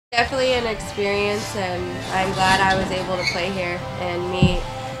Definitely an experience, and I'm glad I was able to play here and meet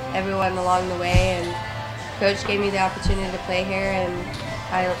everyone along the way. And Coach gave me the opportunity to play here, and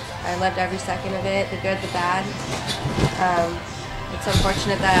I loved every second of it, the good, the bad. It's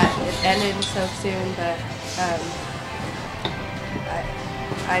unfortunate that it ended so soon, but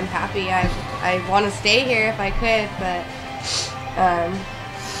I'm happy. I want to stay here if I could, but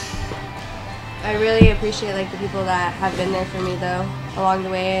I really appreciate the people that have been there for me though along the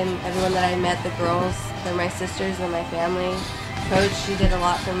way, and everyone that I met. The girls, they're my sisters and my family. Coach, she did a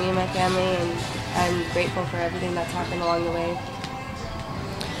lot for me and my family, and I'm grateful for everything that's happened along the way.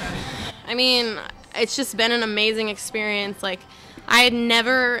 I mean, it's just been an amazing experience. I had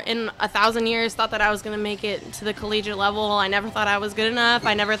never in 1,000 years thought that I was going to make it to the collegiate level. I never thought I was good enough.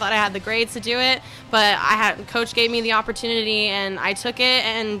 I never thought I had the grades to do it. But Coach gave me the opportunity, and I took it,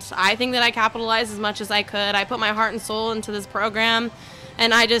 and I think that I capitalized as much as I could. I put my heart and soul into this program,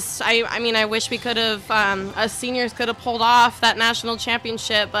 and I wish we could have, us seniors could have pulled off that national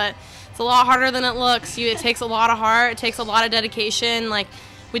championship, but it's a lot harder than it looks. It takes a lot of heart. It takes a lot of dedication.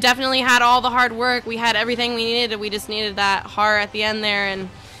 We definitely had all the hard work. We had everything we needed. We just needed that heart at the end there, and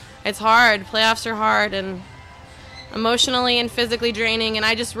it's hard. Playoffs are hard and emotionally and physically draining, and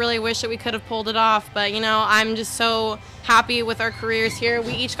I just really wish that we could have pulled it off. But, I'm just so happy with our careers here.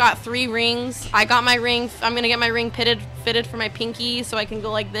 We each got 3 rings. I got my ring. I'm going to get my ring fitted for my pinky so I can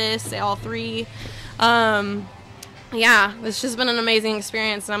go like this, all 3. Yeah, it's just been an amazing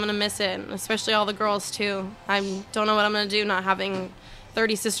experience, and I'm going to miss it, especially all the girls, too. I don't know what I'm going to do not having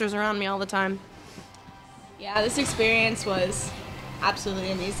 30 sisters around me all the time. Yeah, this experience was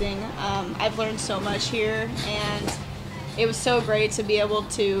absolutely amazing. I've learned so much here, and it was so great to be able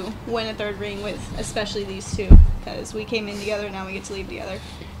to win a 3rd ring with especially these 2, because we came in together, now we get to leave together.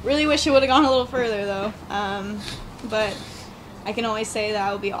 Really wish it would have gone a little further though, but I can always say that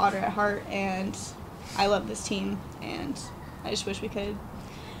I will be Otter at heart, and I love this team, and I just wish we could have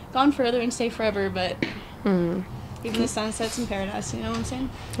gone further and stay forever, but even the sun sets in paradise, you know what I'm saying?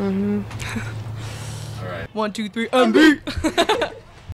 Mm-hmm. All right. 1, 2, 3, MB!